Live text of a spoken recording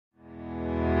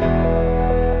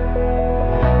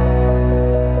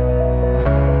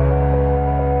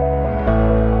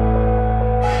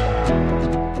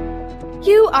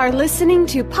You are listening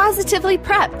to Positively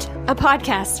Prepped, a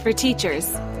podcast for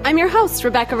teachers. I'm your host,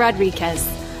 Rebecca Rodriguez.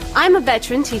 I'm a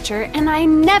veteran teacher, and I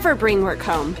never bring work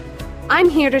home. I'm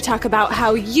here to talk about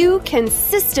how you can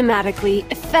systematically,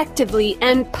 effectively,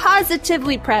 and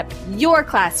positively prep your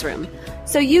classroom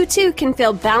so you too can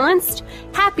feel balanced,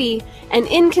 happy, and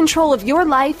in control of your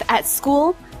life at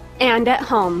school and at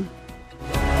home.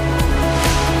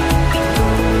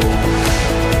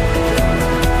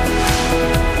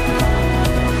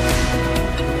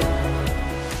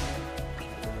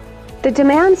 The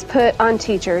demands put on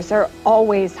teachers are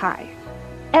always high,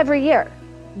 every year.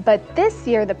 But this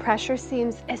year, the pressure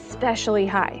seems especially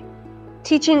high.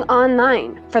 Teaching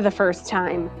online for the first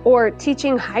time, or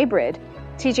teaching hybrid,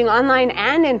 teaching online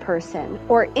and in person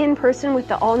with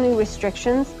the all-new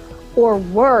restrictions, or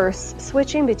worse,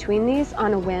 switching between these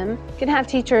on a whim can have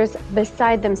teachers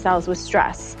beside themselves with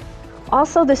stress.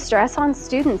 Also, the stress on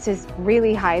students is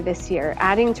really high this year,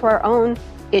 adding to our own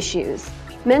issues.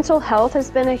 Mental health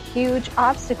has been a huge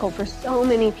obstacle for so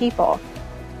many people.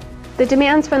 The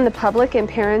demands from the public and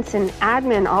parents and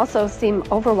admin also seem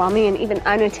overwhelming and even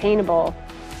unattainable.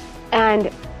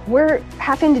 And we're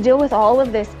having to deal with all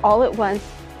of this all at once,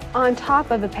 on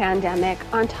top of a pandemic,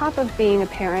 on top of being a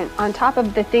parent, on top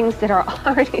of the things that are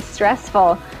already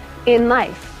stressful in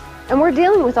life. And we're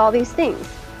dealing with all these things.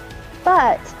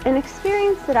 But an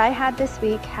experience that I had this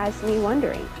week has me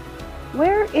wondering,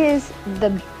 where is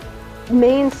the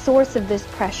main source of this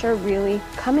pressure really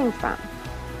coming from?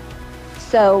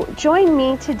 So join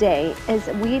me today as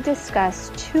we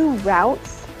discuss two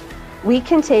routes we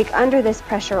can take under this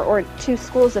pressure, or two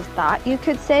schools of thought, you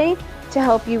could say, to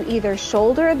help you either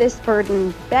shoulder this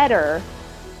burden better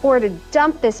or to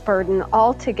dump this burden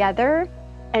altogether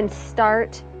and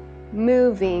start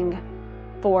moving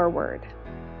forward.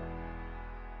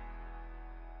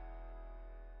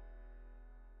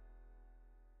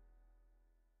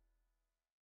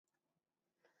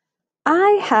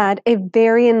 I had a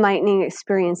very enlightening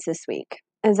experience this week.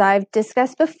 As I've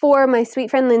discussed before, my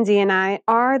sweet friend Lindsay and I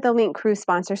are the Link Crew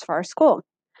sponsors for our school.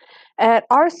 At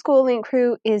our school, Link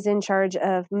Crew is in charge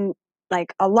of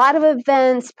a lot of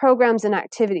events, programs, and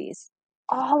activities.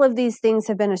 All of these things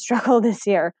have been a struggle this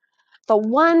year, but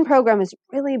one program has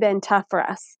really been tough for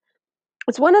us.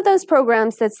 It's one of those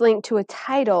programs that's linked to a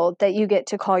title that you get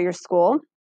to call your school.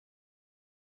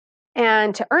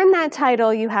 And to earn that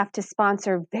title, you have to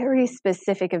sponsor very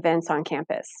specific events on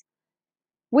campus.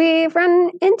 We've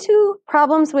run into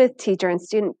problems with teacher and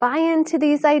student buy-in to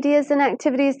these ideas and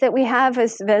activities that we have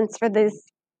as events for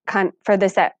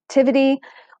this activity.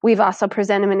 We've also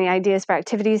presented many ideas for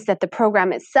activities that the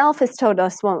program itself has told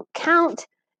us won't count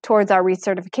towards our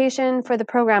recertification for the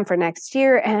program for next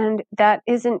year, and that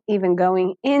isn't even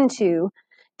going into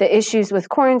the issues with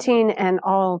quarantine and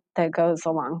all that goes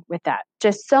along with that.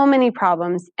 Just so many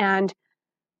problems, and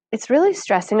it's really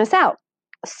stressing us out.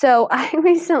 So I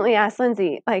recently asked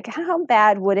Lindsay, how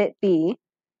bad would it be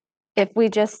if we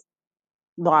just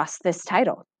lost this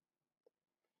title?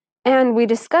 And we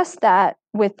discussed that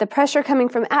with the pressure coming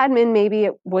from admin, maybe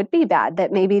it would be bad,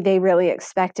 that maybe they really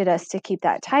expected us to keep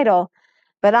that title,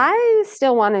 but I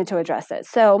still wanted to address it.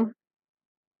 So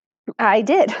I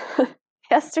did.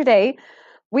 Yesterday,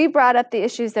 we brought up the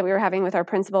issues that we were having with our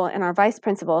principal and our vice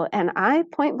principal, and I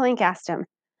point blank asked him,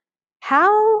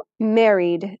 how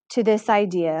married to this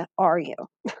idea are you?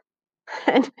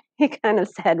 And he kind of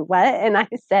said, what? And I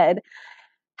said,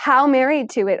 how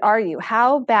married to it are you?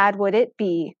 How bad would it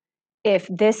be if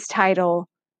this title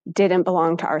didn't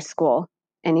belong to our school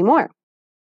anymore?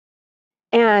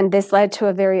 And this led to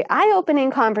a very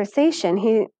eye-opening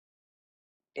conversation.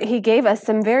 He gave us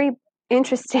some very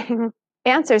interesting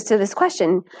answers to this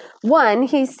question. One,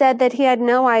 he said that he had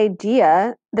no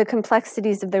idea the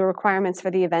complexities of the requirements for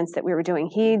the events that we were doing.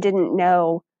 He didn't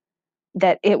know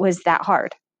that it was that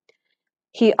hard.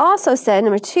 He also said,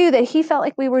 number two, that he felt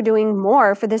like we were doing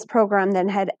more for this program than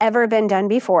had ever been done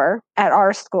before at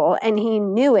our school, and he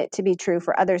knew it to be true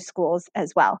for other schools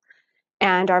as well.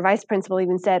 And our vice principal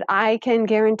even said, I can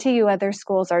guarantee you other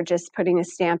schools are just putting a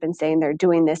stamp and saying they're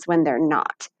doing this when they're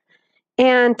not.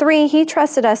 And three, he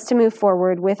trusted us to move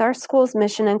forward with our school's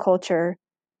mission and culture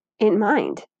in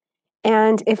mind.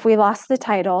 And if we lost the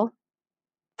title,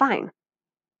 fine.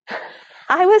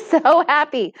 I was so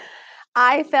happy.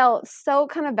 I felt so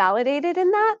kind of validated in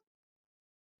that.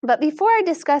 But before I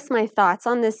discuss my thoughts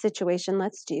on this situation,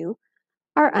 let's do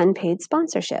our unpaid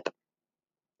sponsorship.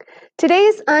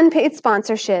 Today's unpaid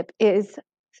sponsorship is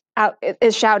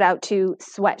shout out to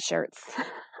sweatshirts.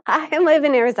 I live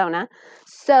in Arizona,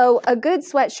 so a good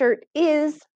sweatshirt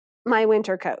is my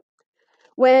winter coat.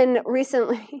 When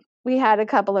recently we had a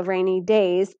couple of rainy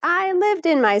days, I lived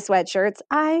in my sweatshirts.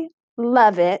 I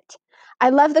love it. I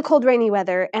love the cold, rainy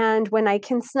weather, and when I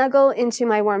can snuggle into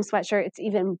my warm sweatshirt, it's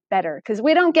even better because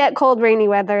we don't get cold, rainy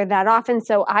weather that often,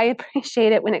 so I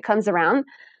appreciate it when it comes around.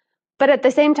 But at the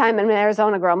same time, I'm an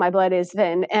Arizona girl, my blood is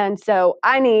thin, and so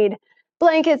I need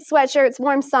blankets, sweatshirts,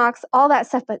 warm socks, all that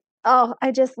stuff. But oh,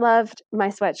 I just loved my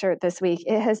sweatshirt this week.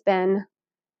 It has been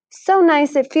so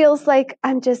nice. It feels like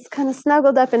I'm just kind of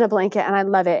snuggled up in a blanket, and I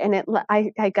love it. And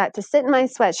I got to sit in my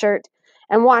sweatshirt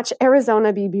and watch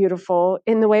Arizona be beautiful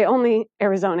in the way only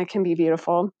Arizona can be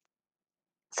beautiful.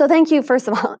 So thank you, first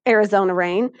of all, Arizona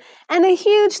rain, and a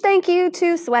huge thank you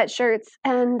to sweatshirts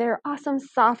and their awesome,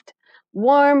 soft,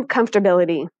 warm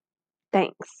comfortability.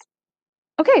 Thanks.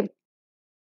 Okay,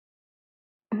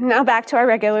 now back to our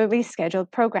regularly scheduled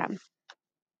program.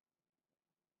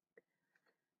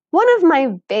 One of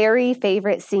my very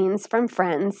favorite scenes from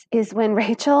Friends is when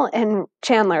Rachel and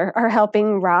Chandler are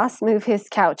helping Ross move his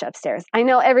couch upstairs. I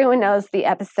know everyone knows the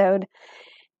episode.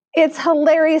 It's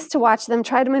hilarious to watch them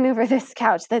try to maneuver this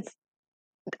couch that's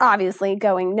obviously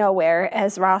going nowhere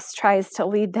as Ross tries to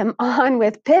lead them on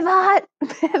with pivot,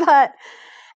 pivot.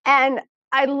 And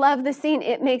I love the scene.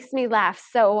 It makes me laugh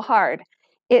so hard.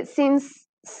 It seems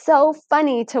so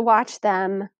funny to watch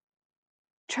them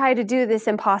try to do this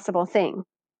impossible thing.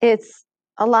 It's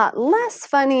a lot less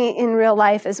funny in real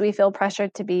life as we feel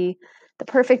pressured to be the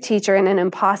perfect teacher in an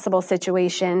impossible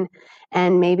situation.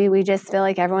 And maybe we just feel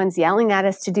like everyone's yelling at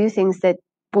us to do things that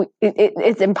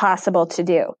it's impossible to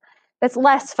do. That's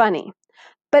less funny.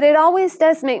 But it always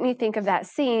does make me think of that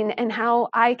scene and how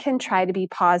I can try to be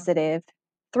positive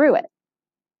through it.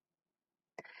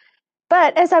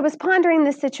 But as I was pondering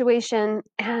this situation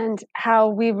and how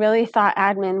we really thought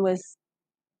admin was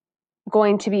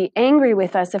going to be angry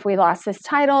with us if we lost this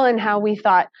title, and how we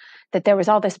thought that there was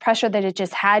all this pressure that it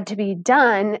just had to be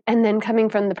done, and then coming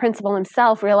from the principal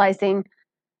himself realizing,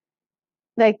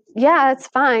 like, yeah, it's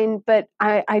fine, but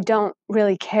I don't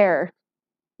really care.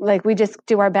 Like, we just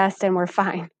do our best and we're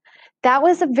fine. That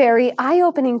was a very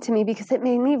eye-opening to me because it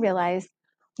made me realize,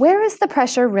 where is the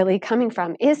pressure really coming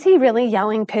from? Is he really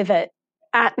yelling pivot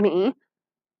at me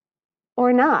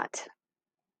or not?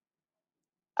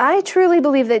 I truly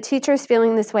believe that teachers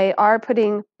feeling this way are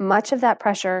putting much of that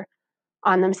pressure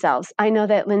on themselves. I know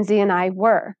that Lindsay and I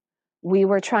were. We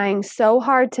were trying so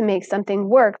hard to make something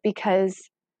work because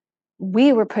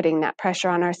we were putting that pressure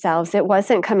on ourselves. It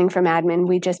wasn't coming from admin.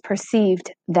 We just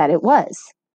perceived that it was.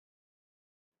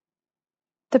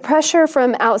 The pressure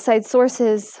from outside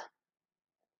sources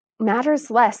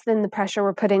matters less than the pressure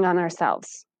we're putting on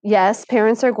ourselves. Yes,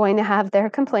 parents are going to have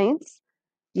their complaints.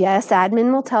 Yes,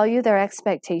 admin will tell you their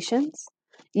expectations.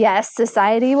 Yes,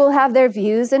 society will have their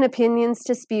views and opinions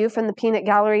to spew from the peanut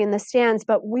gallery in the stands,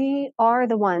 but we are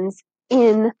the ones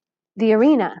in the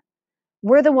arena.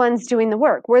 We're the ones doing the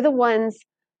work. We're the ones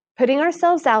putting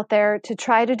ourselves out there to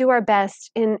try to do our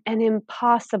best in an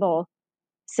impossible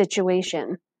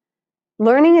situation.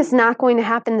 Learning is not going to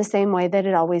happen the same way that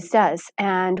it always does,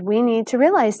 and we need to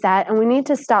realize that, and we need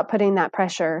to stop putting that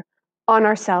pressure on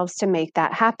ourselves to make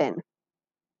that happen.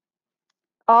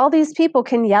 All these people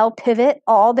can yell pivot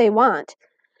all they want,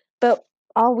 but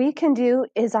all we can do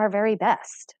is our very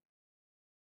best.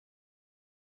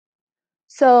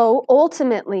 So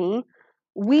ultimately,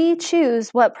 we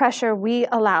choose what pressure we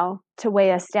allow to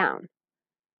weigh us down.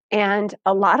 And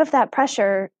a lot of that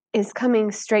pressure is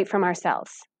coming straight from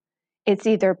ourselves. It's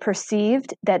either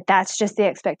perceived that that's just the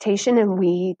expectation and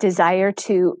we desire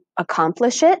to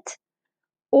accomplish it,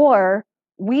 or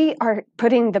we are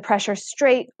putting the pressure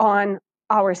straight on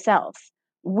ourselves.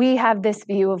 We have this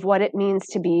view of what it means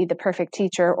to be the perfect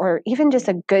teacher or even just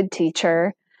a good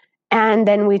teacher, and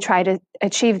then we try to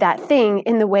achieve that thing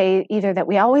in the way either that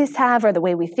we always have or the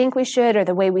way we think we should or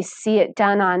the way we see it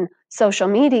done on social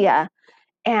media.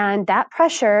 And that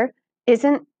pressure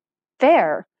isn't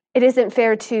fair. It isn't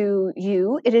fair to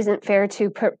you. It isn't fair to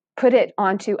put it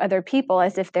onto other people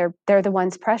as if they're the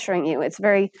ones pressuring you. It's a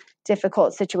very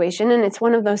difficult situation, and it's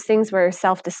one of those things where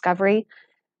self-discovery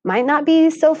might not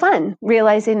be so fun,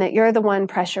 realizing that you're the one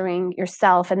pressuring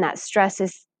yourself and that stress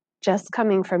is just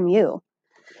coming from you.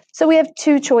 So we have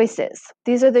two choices.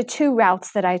 These are the two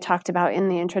routes that I talked about in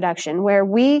the introduction, where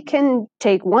we can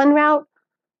take one route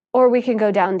or we can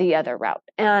go down the other route.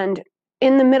 And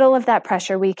in the middle of that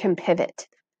pressure, we can pivot.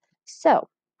 So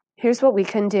here's what we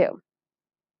can do.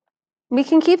 We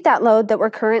can keep that load that we're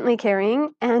currently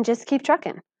carrying and just keep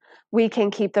trucking. We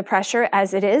can keep the pressure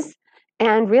as it is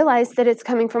and realize that it's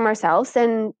coming from ourselves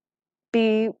and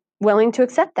be willing to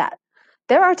accept that.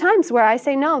 There are times where I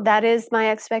say, no, that is my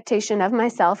expectation of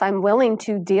myself. I'm willing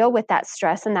to deal with that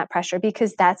stress and that pressure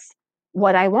because that's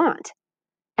what I want.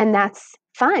 And that's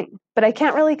fine. But I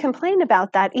can't really complain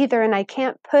about that either. And I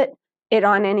can't put it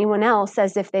on anyone else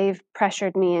as if they've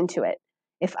pressured me into it.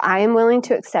 If I am willing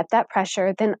to accept that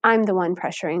pressure, then I'm the one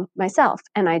pressuring myself.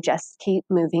 And I just keep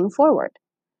moving forward.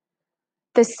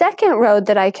 The second road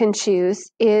that I can choose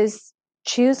is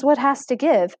choose what has to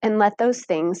give and let those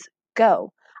things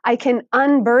go. I can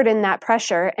unburden that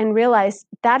pressure and realize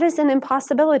that is an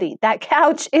impossibility. That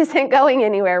couch isn't going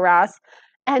anywhere, Ross,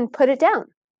 and put it down.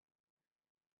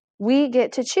 We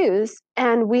get to choose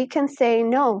and we can say,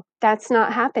 no, that's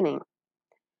not happening.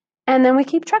 And then we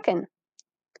keep trucking.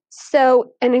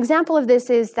 So an example of this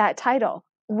is that title.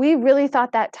 We really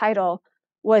thought that title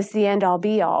was the end all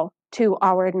be all to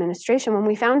our administration. When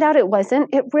we found out it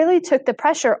wasn't, it really took the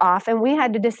pressure off and we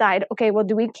had to decide, okay, well,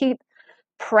 do we keep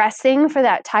pressing for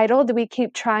that title? Do we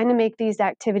keep trying to make these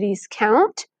activities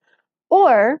count?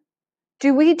 Or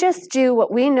do we just do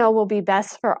what we know will be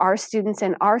best for our students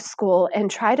in our school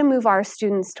and try to move our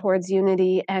students towards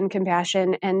unity and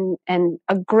compassion and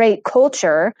a great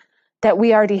culture that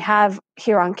we already have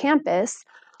here on campus?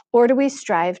 Or do we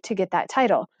strive to get that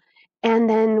title? And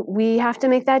then we have to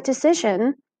make that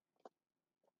decision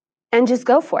and just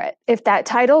go for it. If that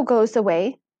title goes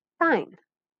away, fine.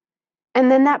 And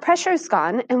then that pressure is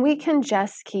gone and we can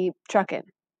just keep trucking.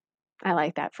 I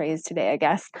like that phrase today, I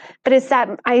guess. But it's that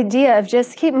idea of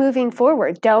just keep moving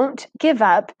forward. Don't give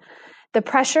up. The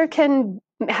pressure can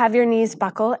have your knees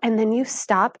buckle and then you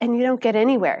stop and you don't get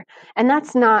anywhere. And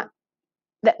that's not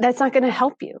going to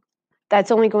help you.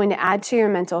 That's only going to add to your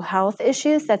mental health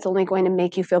issues. That's only going to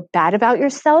make you feel bad about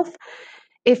yourself.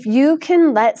 If you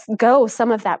can let go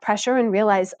some of that pressure and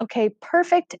realize, okay,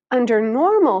 perfect under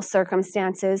normal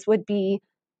circumstances would be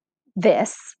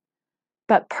this,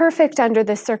 but perfect under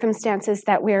the circumstances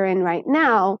that we're in right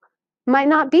now might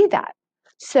not be that.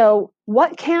 So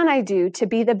what can I do to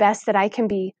be the best that I can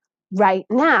be right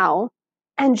now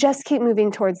and just keep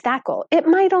moving towards that goal? It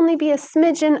might only be a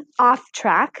smidgen off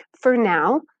track for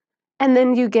now, and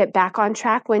then you get back on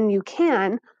track when you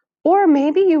can, or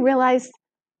maybe you realize,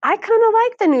 I kind of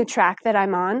like the new track that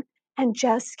I'm on, and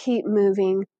just keep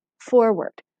moving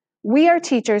forward. We are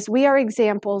teachers, we are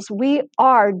examples, we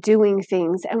are doing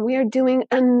things, and we are doing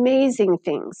amazing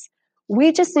things.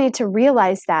 We just need to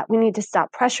realize that. We need to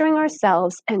stop pressuring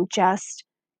ourselves and just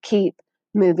keep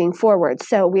moving forward.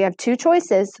 So we have two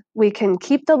choices. We can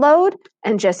keep the load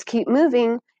and just keep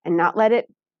moving and not let it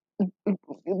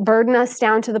burden us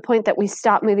down to the point that we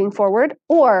stop moving forward,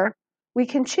 or we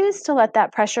can choose to let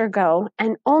that pressure go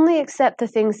and only accept the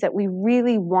things that we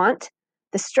really want,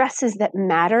 the stresses that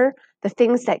matter, the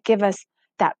things that give us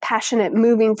that passionate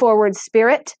moving forward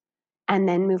spirit, and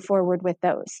then move forward with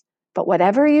those. But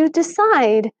whatever you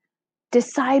decide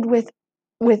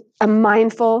with a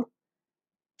mindful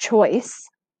choice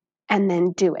and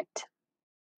then do it.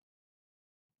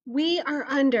 We are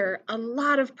under a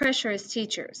lot of pressure as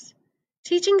teachers.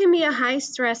 Teaching can be a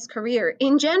high-stress career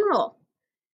in general.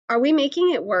 Are we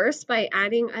making it worse by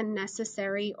adding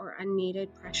unnecessary or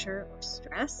unneeded pressure or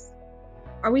stress?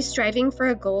 Are we striving for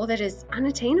a goal that is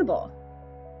unattainable?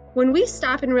 When we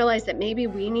stop and realize that maybe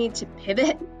we need to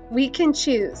pivot, we can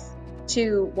choose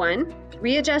to, 1,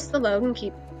 readjust the load and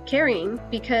keep carrying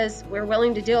because we're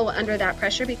willing to deal under that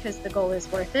pressure because the goal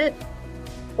is worth it.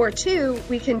 Or 2,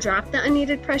 we can drop the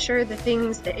unneeded pressure, the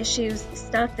things, the issues, the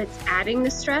stuff that's adding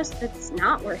the stress that's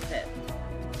not worth it.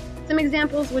 Some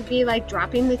examples would be like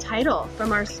dropping the title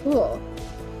from our school,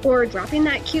 or dropping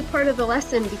that cute part of the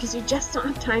lesson because you just don't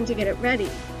have time to get it ready,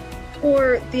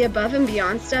 or the above and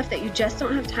beyond stuff that you just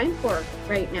don't have time for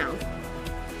right now.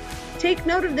 Take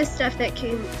note of the stuff that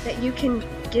you can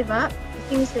give up, the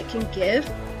things that can give,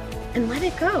 and let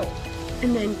it go,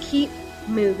 and then keep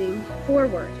moving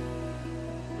forward.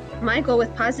 My goal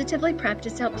with Positively Prepped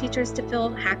is to help teachers to feel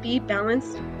happy,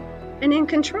 balanced, and in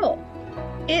control.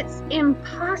 It's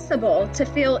impossible to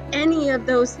feel any of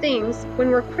those things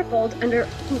when we're crippled under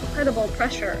incredible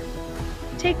pressure.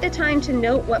 Take the time to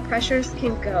note what pressures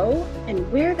can go and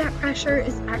where that pressure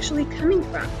is actually coming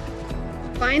from.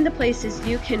 Find the places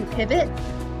you can pivot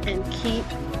and keep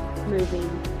moving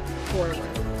forward.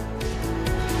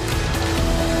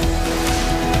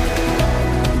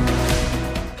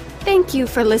 Thank you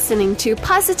for listening to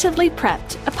Positively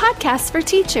Prepped, a podcast for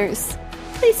teachers.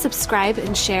 Please subscribe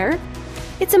and share.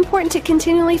 It's important to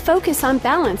continually focus on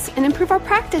balance and improve our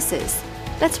practices.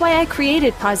 That's why I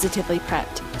created Positively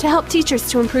Prepped, to help teachers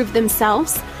to improve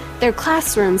themselves, their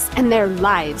classrooms, and their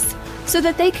lives, so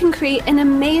that they can create an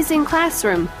amazing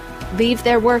classroom, leave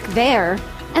their work there,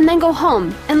 and then go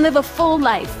home and live a full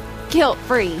life,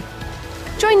 guilt-free.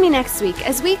 Join me next week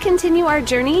as we continue our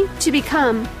journey to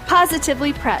become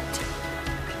positively prepped.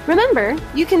 Remember,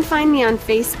 you can find me on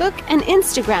Facebook and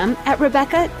Instagram at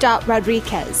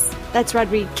Rebecca.Rodriguez. That's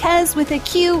Rodriguez with a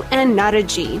Q and not a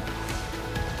G.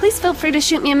 Please feel free to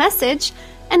shoot me a message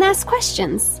and ask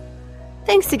questions.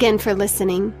 Thanks again for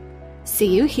listening. See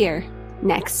you here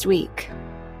next week.